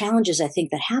one of the challenges I think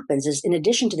that happens is, in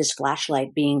addition to this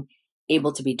flashlight being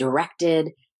able to be directed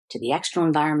to the external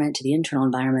environment, to the internal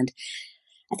environment,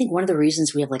 I think one of the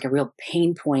reasons we have like a real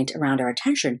pain point around our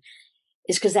attention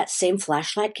is because that same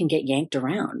flashlight can get yanked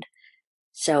around.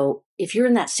 So if you're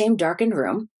in that same darkened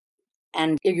room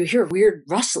and you hear weird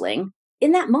rustling,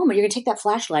 in that moment, you're going to take that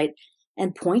flashlight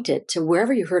and point it to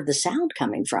wherever you heard the sound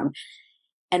coming from.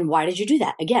 And why did you do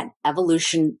that? Again,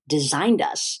 evolution designed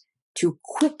us to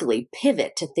quickly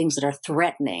pivot to things that are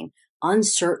threatening,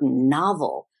 uncertain,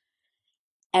 novel.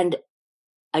 And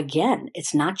again,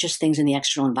 it's not just things in the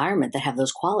external environment that have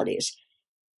those qualities.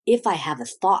 If I have a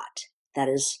thought that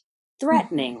is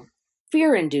threatening,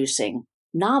 fear-inducing,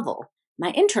 novel,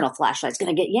 my internal flashlight's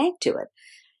going to get yanked to it.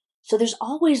 So there's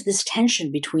always this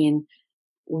tension between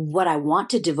what I want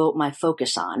to devote my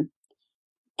focus on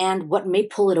and what may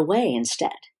pull it away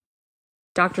instead.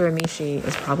 Dr. Amishi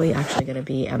is probably actually going to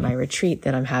be at my retreat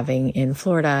that I'm having in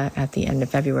Florida at the end of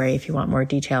February. If you want more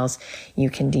details, you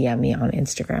can DM me on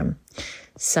Instagram.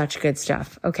 Such good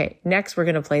stuff. Okay, next we're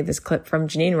going to play this clip from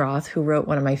Janine Roth, who wrote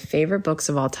one of my favorite books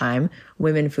of all time,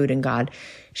 Women, Food, and God.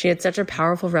 She had such a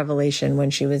powerful revelation when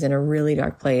she was in a really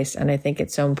dark place, and I think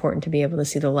it's so important to be able to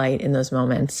see the light in those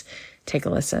moments. Take a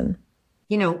listen.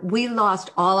 You know, we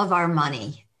lost all of our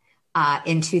money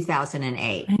in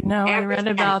 2008. I know, I read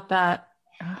about that.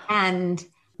 And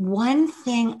one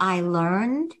thing I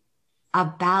learned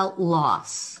about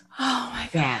loss. Oh my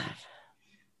God.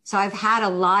 So I've had a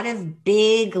lot of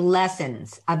big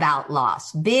lessons about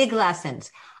loss, big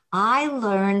lessons. I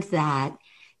learned that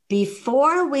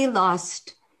before we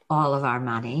lost all of our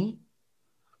money,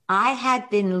 I had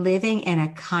been living in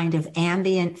a kind of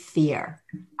ambient fear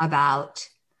about,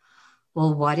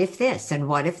 well, what if this and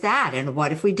what if that? And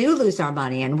what if we do lose our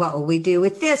money? And what will we do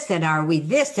with this? And are we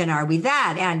this? And are we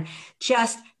that? And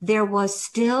just there was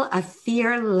still a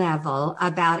fear level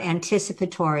about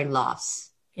anticipatory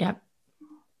loss. Yep.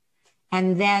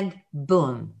 And then,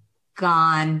 boom,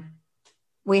 gone.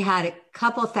 We had a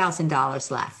couple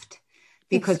 $1,000s left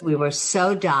because we were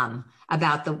so dumb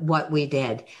about what we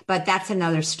did. But that's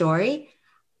another story.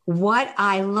 What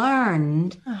I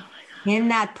learned in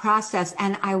that process,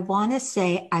 and I want to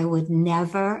say I would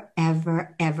never,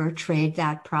 ever, ever trade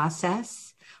that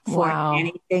process for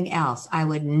anything else. I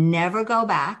would never go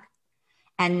back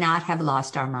and not have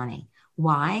lost our money.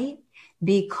 Why?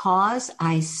 Because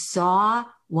I saw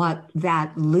what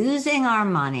that losing our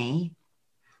money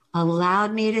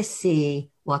allowed me to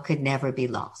see what could never be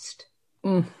lost.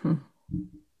 Mm-hmm.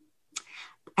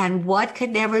 And what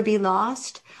could never be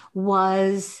lost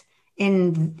was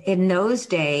in those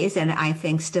days, and I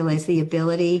think still is, the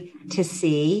ability to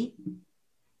see,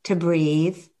 to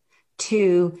breathe,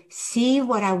 to see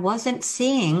what I wasn't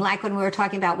seeing, like when we were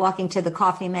talking about walking to the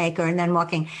coffee maker and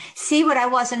then see what I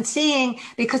wasn't seeing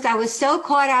because I was so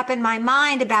caught up in my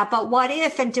mind about, but what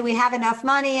if, and do we have enough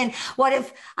money? And what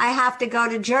if I have to go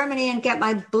to Germany and get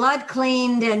my blood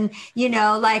cleaned? And, you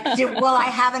know, like, will I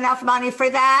have enough money for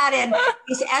that? And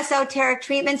these esoteric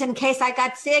treatments in case I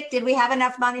got sick, did we have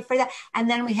enough money for that? And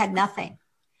then we had nothing.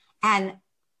 And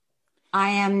I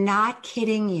am not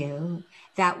kidding you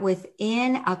that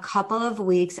within a couple of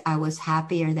weeks, I was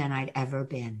happier than I'd ever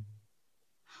been.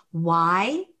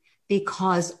 Why?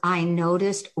 Because I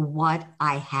noticed what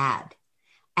I had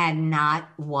and not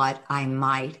what I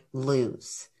might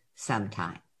lose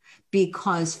sometime.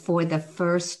 Because for the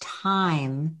first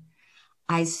time,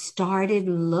 I started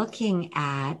looking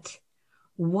at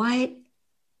what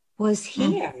was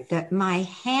here, that my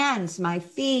hands, my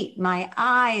feet, my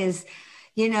eyes,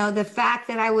 you know, the fact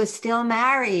that I was still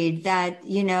married, that,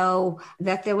 you know,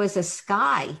 that there was a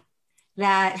sky,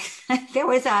 that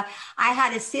I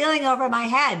had a ceiling over my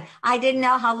head. I didn't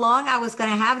know how long I was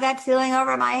going to have that ceiling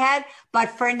over my head, but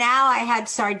for now I had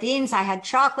sardines, I had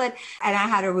chocolate, and I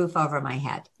had a roof over my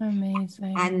head.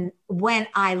 Amazing. And when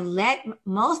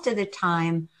most of the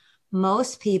time,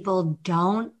 most people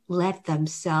don't let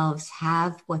themselves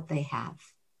have what they have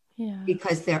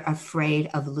because they're afraid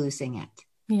of losing it.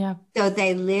 Yeah. So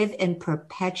they live in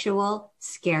perpetual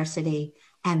scarcity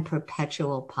and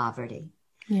perpetual poverty.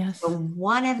 Yes. So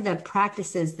one of the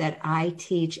practices that I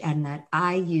teach and that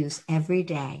I use every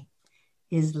day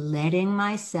is letting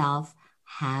myself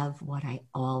have what I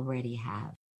already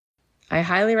have. I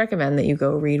highly recommend that you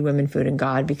go read Women, Food, and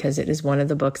God because it is one of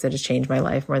the books that has changed my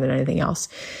life more than anything else.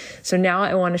 So now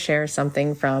I want to share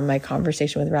something from my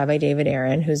conversation with Rabbi David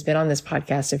Aaron, who's been on this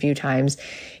podcast a few times.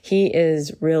 He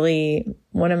is really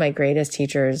one of my greatest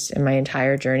teachers in my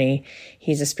entire journey.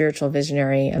 He's a spiritual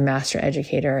visionary, a master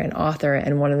educator, an author,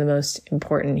 and one of the most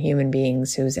important human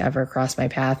beings who's ever crossed my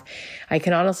path. I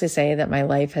can honestly say that my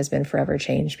life has been forever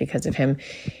changed because of him.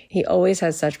 He always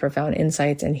has such profound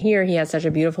insights, and here he has such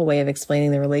a beautiful way of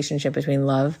explaining the relationship between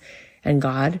love and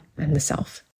God and the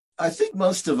self. I think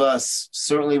most of us,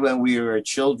 certainly when we were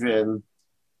children,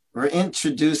 were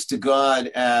introduced to God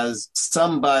as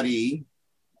somebody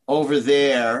over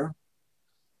there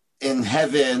in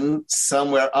heaven,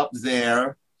 somewhere up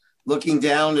there, looking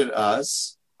down at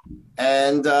us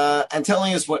and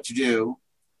telling us what to do,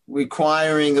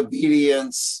 requiring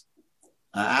obedience,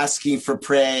 asking for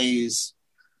praise.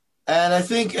 And I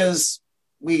think as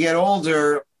we get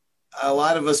older, a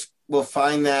lot of us will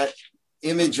find that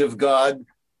image of God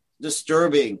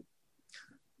disturbing.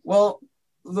 Well,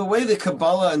 the way the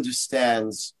Kabbalah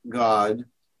understands God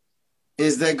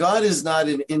is that God is not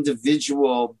an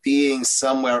individual being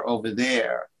somewhere over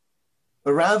there,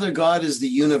 but rather God is the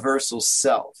universal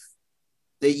self,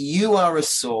 that you are a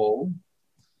soul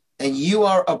and you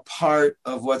are a part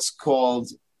of what's called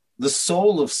the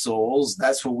soul of souls.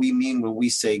 That's what we mean when we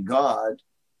say God.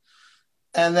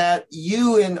 And that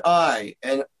you and I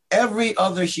and every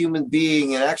other human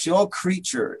being and actually all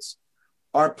creatures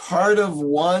are part of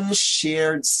one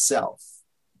shared self.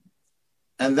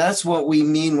 And that's what we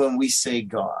mean when we say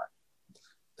God.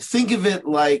 Think of it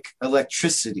like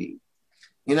electricity.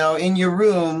 You know, in your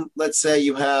room, let's say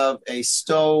you have a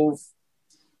stove,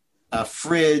 a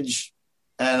fridge,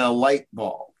 and a light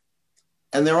bulb.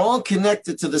 And they're all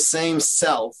connected to the same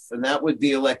self, and that would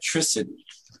be electricity.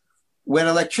 When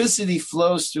electricity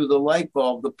flows through the light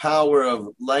bulb, the power of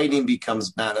lighting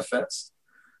becomes manifest.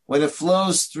 When it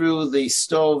flows through the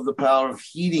stove, the power of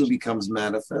heating becomes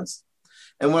manifest.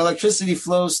 And when electricity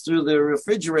flows through the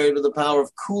refrigerator, the power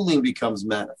of cooling becomes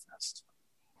manifest.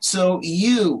 So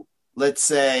you, let's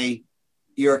say,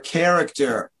 your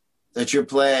character that you're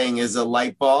playing is a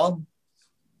light bulb.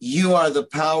 You are the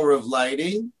power of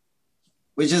lighting,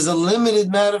 which is a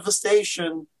limited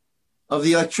manifestation of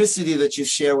the electricity that you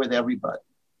share with everybody.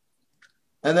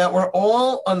 And that we're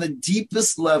all on the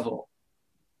deepest level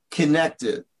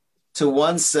connected to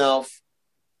one self,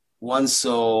 one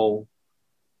soul.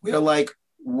 We are like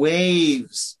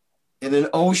waves in an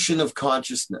ocean of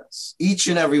consciousness, each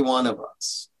and every one of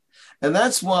us. And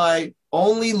that's why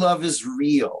only love is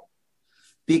real,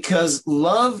 because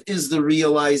love is the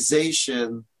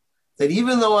realization that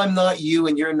even though I'm not you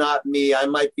and you're not me, I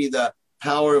might be the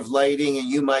power of lighting and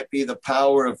you might be the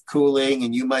power of cooling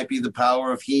and you might be the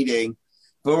power of heating,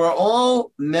 but we're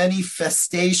all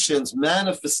manifestations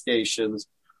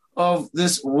of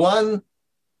this one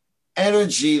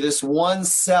energy, this one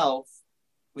self,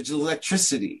 which is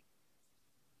electricity.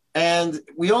 And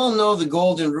we all know the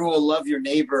golden rule, love your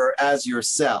neighbor as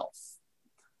yourself.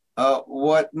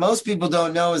 What most people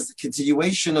don't know is the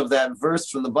continuation of that verse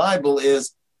from the Bible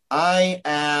is, I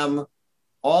am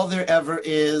all there ever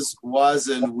is, was,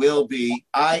 and will be.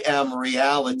 I am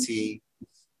reality.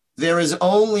 There is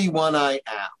only one I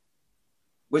am,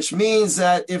 which means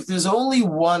that if there's only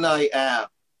one I am,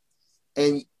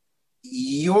 and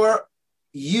you're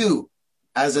you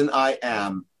as an I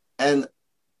am, and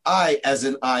I as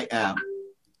an I am,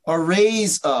 are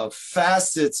rays of,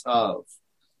 facets of.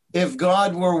 If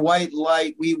God were white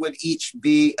light, we would each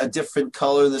be a different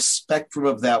color, the spectrum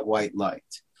of that white light.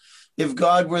 If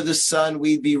God were the sun,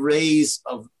 we'd be rays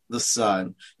of the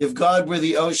sun. If God were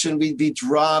the ocean, we'd be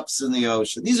drops in the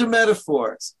ocean. These are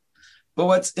metaphors. But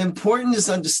what's important is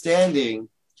understanding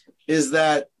is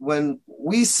that when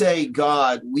we say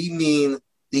God, we mean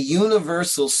the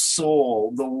universal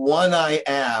soul, the one I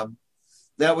am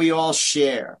that we all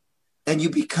share. And you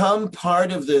become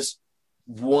part of this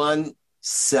one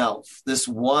self, this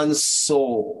one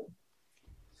soul.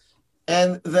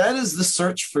 And that is the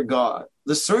search for God.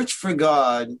 The search for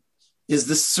God is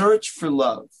the search for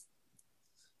love.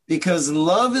 Because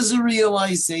love is a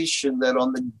realization that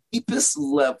on the deepest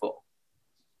level,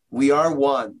 we are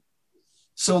one.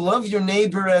 So love your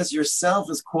neighbor as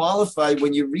yourself is qualified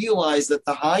when you realize that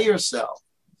the higher self,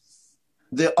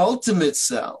 the ultimate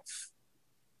self,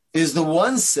 is the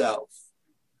one self.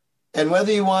 And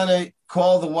whether you want to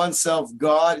call the one self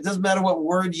God, it doesn't matter what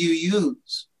word you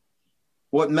use.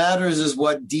 What matters is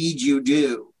what deed you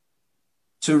do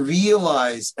to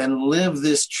realize and live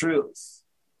this truth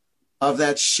of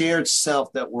that shared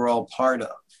self that we're all part of.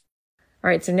 All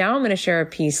right, so now I'm going to share a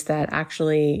piece that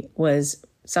actually was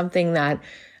something that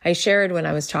I shared when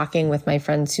I was talking with my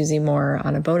friend Susie Moore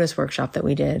on a bonus workshop that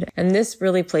we did. And this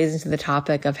really plays into the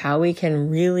topic of how we can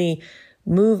really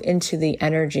move into the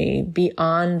energy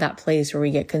beyond that place where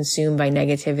we get consumed by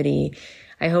negativity.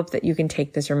 I hope that you can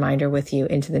take this reminder with you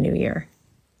into the new year.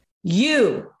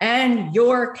 You and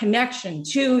your connection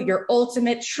to your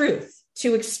ultimate truth,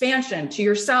 to expansion, to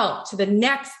yourself, to the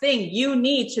next thing you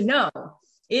need to know.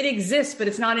 It exists, but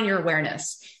it's not in your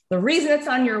awareness. The reason it's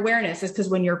on your awareness is because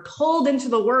when you're pulled into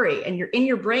the worry and you're in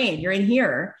your brain, you're in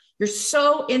here, you're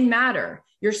so in matter,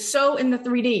 you're so in the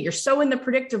 3D, you're so in the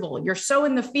predictable, you're so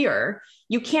in the fear,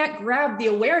 you can't grab the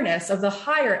awareness of the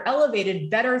higher, elevated,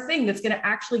 better thing that's going to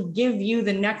actually give you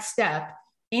the next step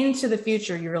into the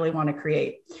future you really want to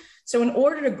create. So in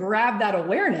order to grab that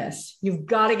awareness, you've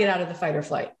got to get out of the fight or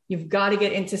flight. You've got to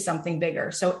get into something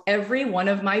bigger. So every one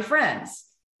of my friends,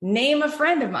 name a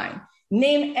friend of mine,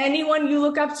 name anyone you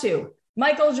look up to,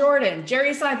 Michael Jordan,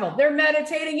 Jerry Seinfeld, they're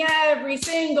meditating every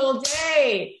single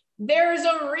day. There's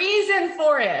a reason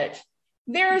for it.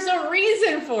 There's a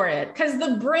reason for it because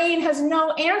the brain has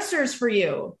no answers for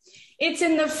you. It's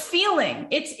in the feeling.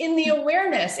 It's in the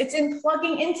awareness. It's in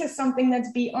plugging into something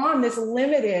that's beyond this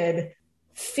limited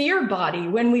fear body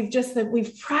when we've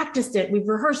practiced it. We've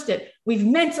rehearsed it. We've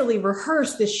mentally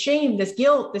rehearsed this shame, this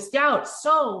guilt, this doubt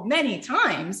so many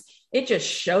times. It just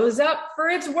shows up for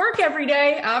its work every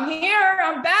day. I'm here.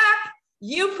 I'm back.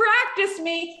 You practice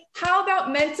me. How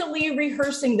about mentally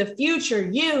rehearsing the future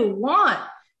you want?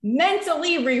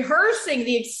 Mentally rehearsing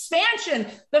the expansion,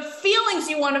 the feelings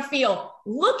you want to feel,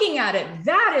 looking at it.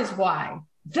 That is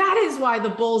why the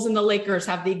Bulls and the Lakers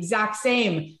have the exact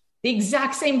same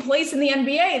place in the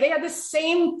NBA. They had the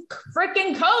same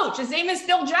freaking coach. His name is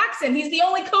Phil Jackson. He's the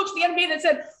only coach in the NBA that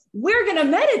said, we're going to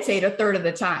meditate a third of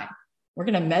the time. We're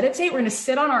going to meditate. We're going to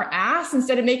sit on our ass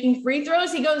instead of making free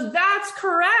throws. He goes, that's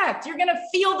correct. You're going to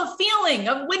feel the feeling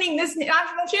of winning this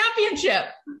national championship.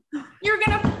 You're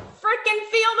going to freaking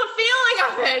feel the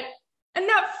feeling of it. And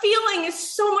that feeling is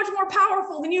so much more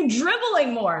powerful than you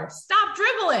dribbling more. Stop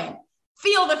dribbling.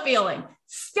 Feel the feeling.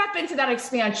 Step into that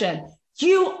expansion.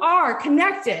 You are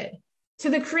connected to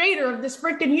the creator of this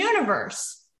freaking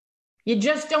universe. You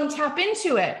just don't tap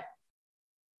into it.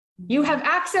 You have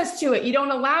access to it. You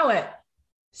don't allow it.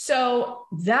 So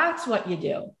that's what you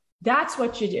do. That's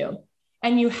what you do.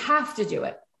 And you have to do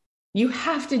it. You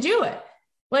have to do it.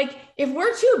 Like if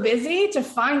we're too busy to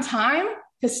find time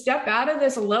to step out of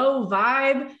this low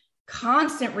vibe,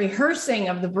 constant rehearsing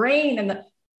of the brain and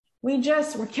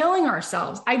we're killing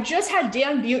ourselves. I just had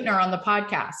Dan Buettner on the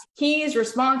podcast. He is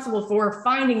responsible for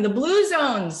finding the blue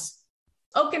zones,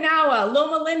 Okinawa,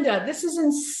 Loma Linda. This is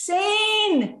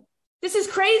insane. This is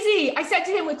crazy. I said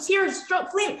to him with tears,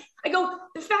 I go,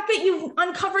 the fact that you've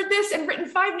uncovered this and written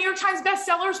 5 New York Times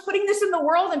bestsellers, putting this in the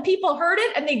world and people heard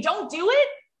it and they don't do it.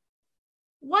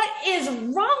 What is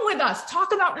wrong with us?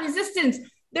 Talk about resistance.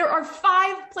 There are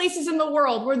 5 places in the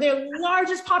world where the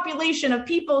largest population of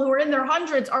people who are in their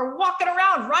hundreds are walking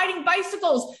around, riding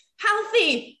bicycles,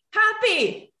 healthy,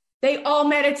 happy. They all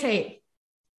meditate.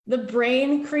 The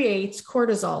brain creates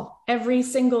cortisol. Every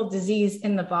single disease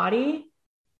in the body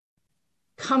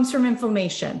comes from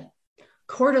inflammation.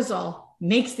 Cortisol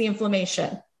makes the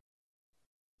inflammation.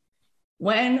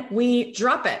 When we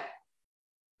drop it,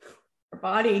 our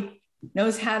body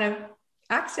knows how to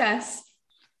access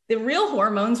the real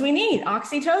hormones we need,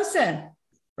 oxytocin,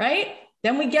 right?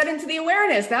 Then we get into the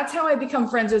awareness. That's how I become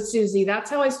friends with Susie. That's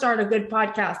how I start a good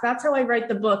podcast. That's how I write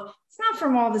the book. It's not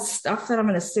from all this stuff that I'm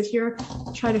going to sit here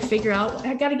try to figure out.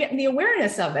 I got to get in the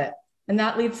awareness of it. And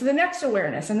that leads to the next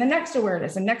awareness and the next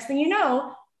awareness. And next thing you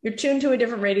know, you're tuned to a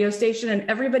different radio station and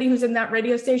everybody who's in that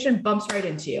radio station bumps right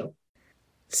into you.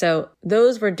 So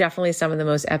those were definitely some of the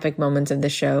most epic moments of the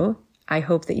show. I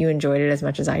hope that you enjoyed it as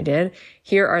much as I did.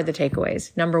 Here are the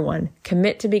takeaways. Number 1,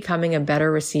 commit to becoming a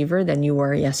better receiver than you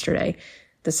were yesterday.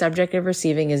 The subject of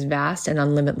receiving is vast and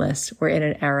unlimitless. We're in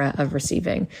an era of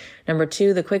receiving. Number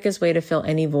 2, the quickest way to fill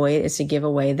any void is to give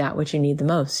away that which you need the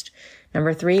most.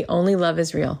 Number 3, only love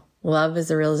is real. Love is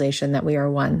the realization that we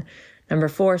are one. Number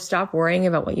 4, stop worrying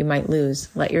about what you might lose.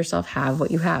 Let yourself have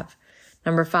what you have.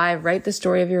 Number 5, write the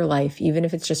story of your life, even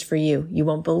if it's just for you. You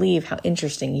won't believe how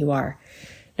interesting you are.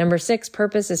 Number 6,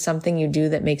 purpose is something you do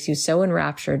that makes you so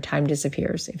enraptured, time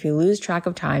disappears. If you lose track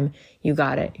of time, you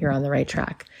got it. You're on the right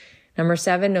track. Number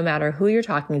 7, no matter who you're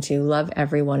talking to, love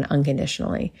everyone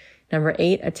unconditionally. Number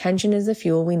 8, attention is the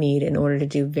fuel we need in order to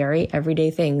do very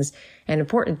everyday things and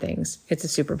important things. It's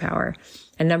a superpower.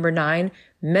 And number 9,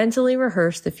 mentally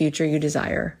rehearse the future you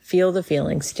desire. Feel the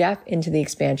feeling. Step into the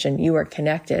expansion. You are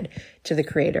connected to the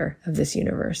creator of this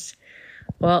universe.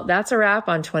 Well, that's a wrap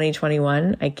on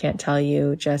 2021. I can't tell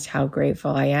you just how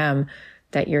grateful I am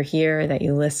that you're here, that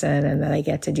you listen, and that I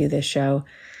get to do this show.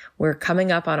 We're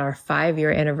coming up on our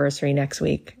 5-year anniversary next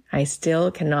week. I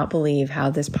still cannot believe how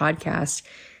this podcast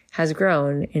has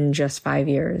grown in just 5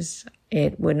 years.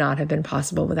 It would not have been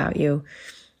possible without you.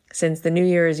 Since the new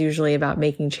year is usually about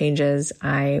making changes,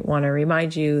 I want to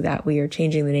remind you that we are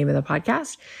changing the name of the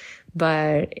podcast.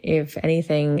 But if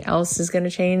anything else is going to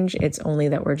change, it's only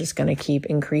that we're just going to keep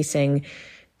increasing,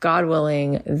 God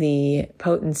willing, the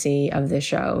potency of the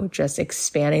show, just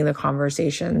expanding the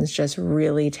conversations, just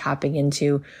really tapping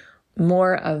into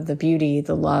more of the beauty,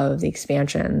 the love, the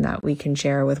expansion that we can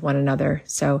share with one another.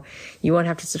 So you won't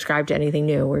have to subscribe to anything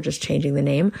new. We're just changing the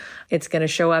name. It's going to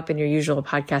show up in your usual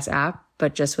podcast app,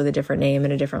 but just with a different name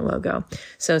and a different logo.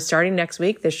 So starting next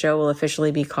week, the show will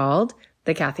officially be called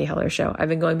The Cathy Heller Show. I've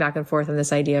been going back and forth on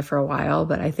this idea for a while,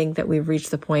 but I think that we've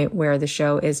reached the point where the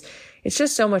show it's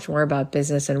just so much more about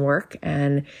business and work.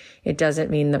 And it doesn't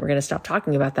mean that we're going to stop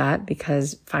talking about that,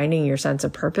 because finding your sense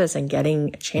of purpose and getting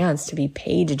a chance to be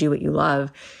paid to do what you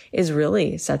love is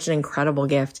really such an incredible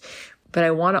gift. But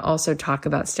I want to also talk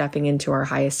about stepping into our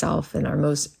highest self and our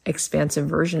most expansive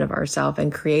version of ourselves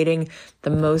and creating the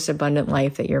most abundant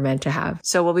life that you're meant to have.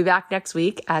 So we'll be back next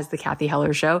week as The Cathy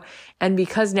Heller Show. And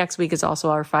because next week is also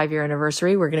our 5-year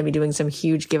anniversary, we're going to be doing some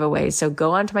huge giveaways. So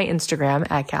go onto my Instagram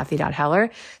at Cathy.Heller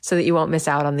so that you won't miss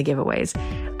out on the giveaways.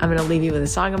 I'm going to leave you with a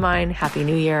song of mine. Happy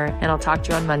New Year. And I'll talk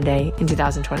to you on Monday in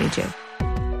 2022.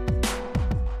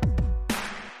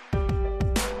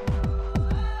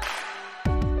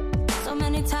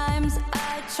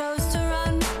 Chose to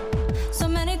run. So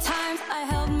many times I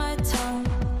held my tongue.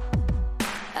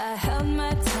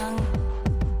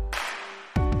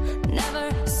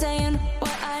 Never saying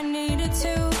what I needed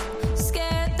to.